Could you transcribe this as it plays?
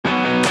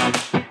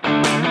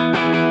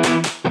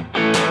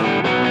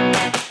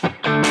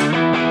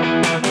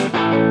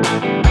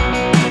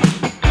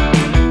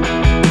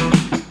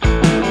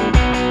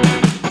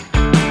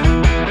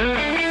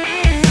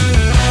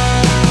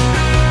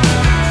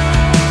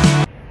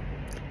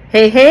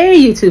Hey,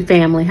 YouTube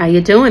family, how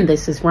you doing?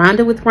 This is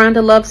Rhonda with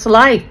Rhonda Loves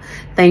Life.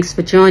 Thanks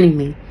for joining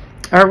me.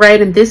 All right,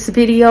 in this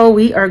video,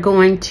 we are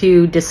going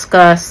to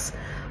discuss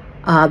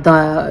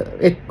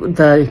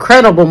the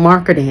incredible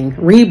marketing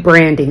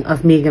rebranding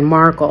of Meghan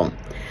Markle.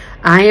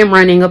 I am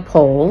running a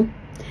poll.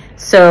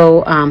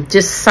 So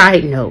just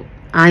side note,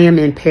 I am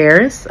in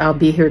Paris. I'll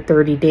be here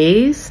 30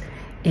 days.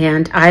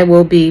 And I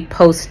will be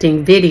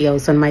posting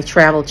videos on my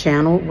travel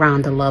channel,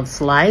 Rhonda Loves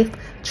Life,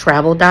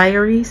 Travel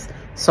Diaries.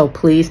 So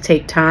please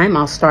take time.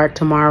 I'll start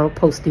tomorrow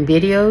posting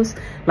videos.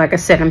 Like I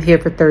said, I'm here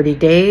for 30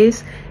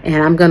 days and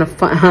I'm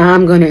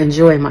gonna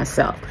enjoy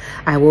myself.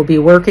 I will be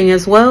working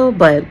as well,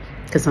 but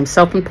because I'm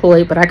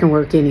self-employed, but I can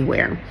work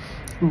anywhere.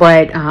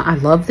 But I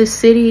love this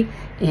city,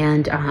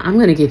 and I'm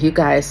gonna give you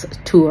guys a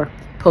tour,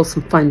 post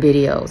some fun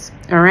videos.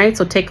 All right,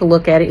 so take a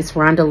look at it. It's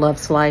Rhonda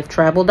Loves Life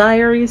Travel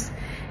Diaries,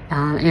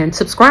 and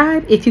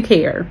subscribe if you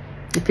care,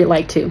 if you'd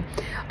like to.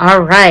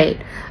 All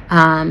right.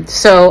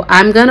 So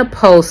I'm going to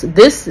post,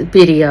 this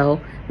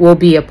video will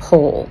be a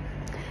poll.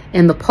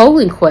 And the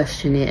polling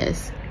question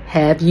is,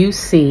 have you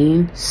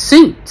seen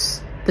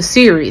Suits, the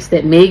series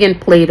that Meghan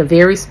played a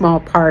very small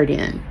part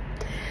in?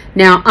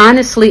 Now,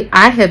 honestly,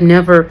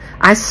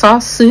 I saw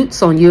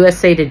Suits on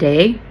USA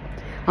Today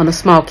on a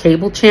small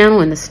cable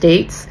channel in the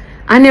States.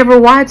 I never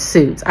watched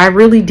Suits. I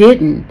really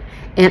didn't.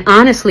 And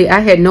honestly, I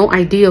had no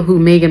idea who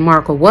Meghan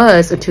Markle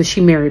was until she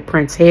married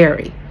Prince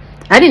Harry.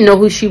 I didn't know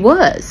who she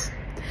was.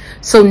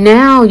 So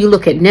now you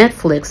look at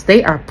Netflix,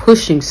 they are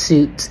pushing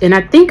Suits. And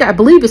I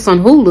believe it's on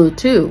Hulu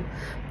too.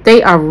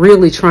 They are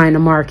really trying to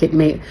market,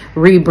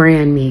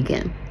 rebrand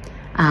Meghan.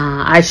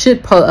 I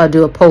should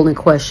do a polling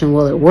question,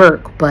 will it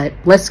work? But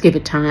let's give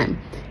it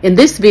time. In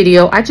this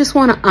video, I just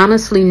want to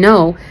honestly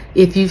know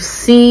if you've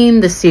seen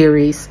the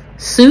series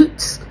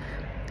Suits.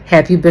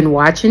 Have you been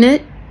watching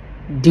it?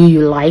 Do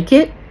you like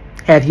it?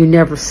 Have you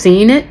never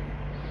seen it?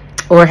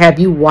 Or have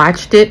you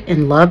watched it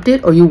and loved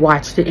it? Or you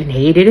watched it and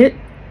hated it?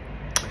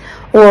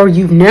 Or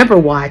you've never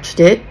watched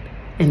it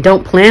and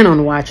don't plan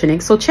on watching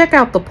it? So check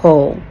out the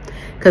poll,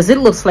 because it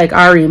looks like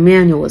Ari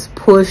Emanuel is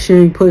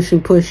pushing.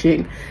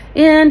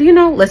 And, you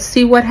know, let's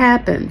see what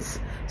happens.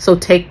 So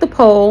take the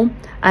poll.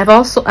 I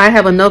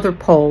have another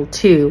poll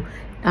too,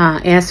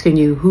 asking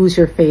you who's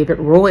your favorite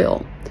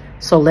royal.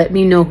 So let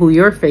me know who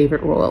your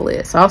favorite royal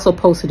is. I also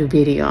posted a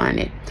video on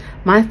it.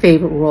 My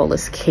favorite royal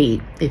is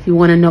Kate. If you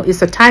want to know,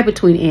 it's a tie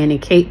between Anne and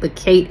Kate, but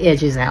Kate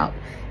edges out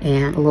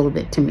and a little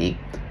bit to me.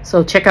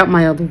 So check out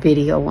my other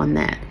video on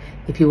that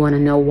if you want to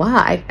know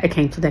why I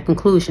came to that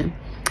conclusion.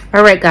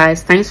 All right,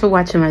 guys, thanks for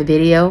watching my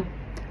video.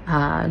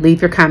 Leave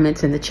your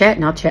comments in the chat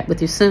and I'll chat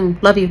with you soon.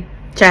 Love you.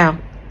 Ciao.